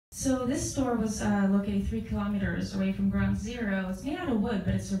So this store was located 3 kilometers away from ground zero. It's made out of wood,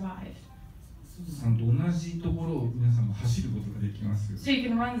 but it survived. すずさんと同じところを皆さんも走ることができますよ。So you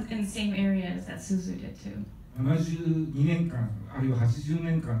can run in the same areas that Suzu did too. 72年間、あるいは80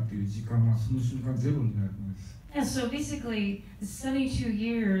年間という時間はその瞬間ゼロになるのです。Yeah, so basically, the 72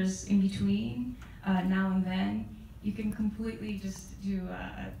 years in between now and then, you can completely just do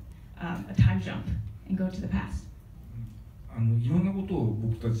a time jump and go to the past. いろんなことを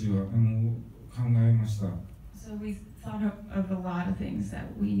僕たちは考えました。So we thought of a lot of things that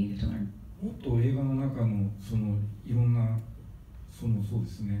we needed to learn. もっと映画の中のそのいろんなそうで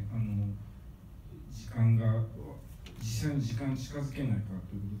すね時間が実際の時間に近づけないか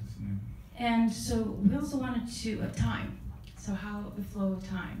ということですね。And so we also wanted to time. So how the flow of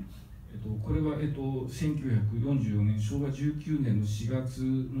time. これは1944年昭和19年の4月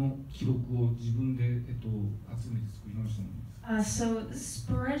の記録を自分で集めて作りましたので。So the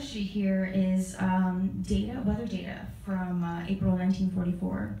spreadsheet here is weather data from April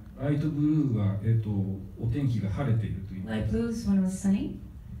 1944. ライトブルーはお天気が晴れているという。Light blue is when it was sunny.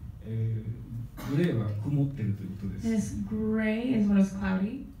 グレーは曇っているということです。This gray is when it was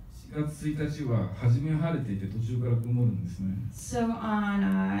cloudy. 4月1日は初め晴れていて途中から曇るんですね。So on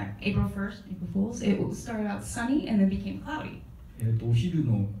April 1st, April Fools, it started out sunny and then became cloudy. お昼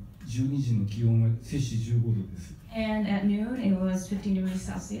の12時の気温は摂氏15度です。And at noon, it was 15 degrees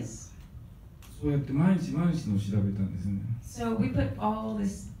Celsius. そうやって毎日のを調べたんですね。So we put all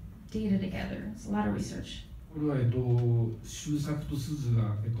this data together. It's a lot of research. これは周作と鈴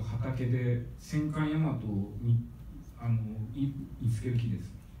が畑で戦艦大和を見つける日です。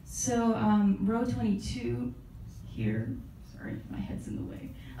So row 22 here. Sorry, my head's in the way.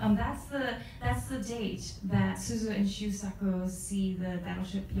 That's the date that Suzu and Shusaku see the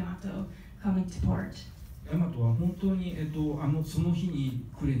battleship Yamato coming to port. 大和は本当にその日に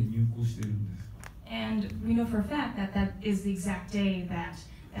呉に入港しているんです。And we know for a fact that that is the exact day that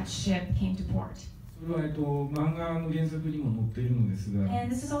that ship came to port. それは漫画の原作にも載っているのですが。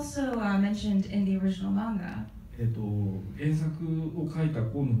And this is also mentioned in the original manga. 原作を書いた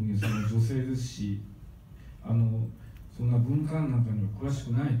河野文さんは女性ですし、そんな文化の中には詳し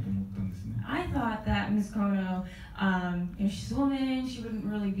くないと思ったんですね。I thought that Ms. Kono, she's a woman, she wouldn't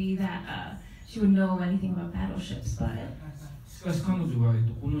really be that, she would know anything about battleships, but. しかし彼女は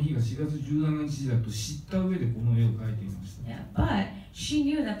この日が4月17日だと知った上でこの絵を描いていました。Yeah, but she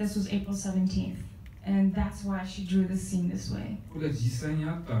knew that this was April 17th, and that's why she drew the scene this way. これは実際に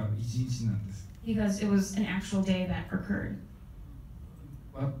あった一日なんです。Because it was an actual day that occurred.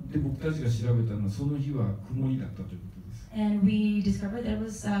 で、僕たちが調べたのはその日は曇りだったということです。And we discovered that it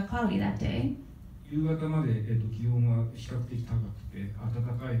was cloudy that day. 夕方まで気温は比較的高くて暖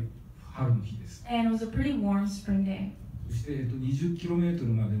かい春の日です。And it was a pretty warm spring day. そして20キロメート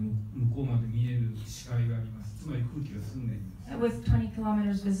ルまで向こうまで見える視界があります。つまり空気が澄んでいます。With 20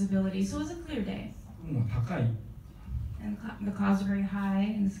 kilometers visibility, so it was a clear day. 雲が高い。And the clouds were very high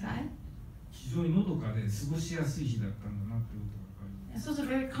in the sky. 非常にのどかで過ごしやすい日だったんだなということが分かります。So it was a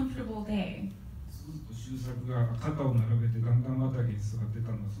very comfortable day. ずっと周作が肩を並べてガンガン畑に座って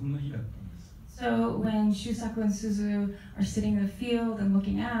たのはそんな日だったんです。So when Shusaku and Suzu are sitting in the field and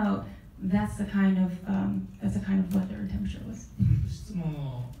looking out, that's the kind of weather and temperature it was. 質問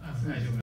を大丈夫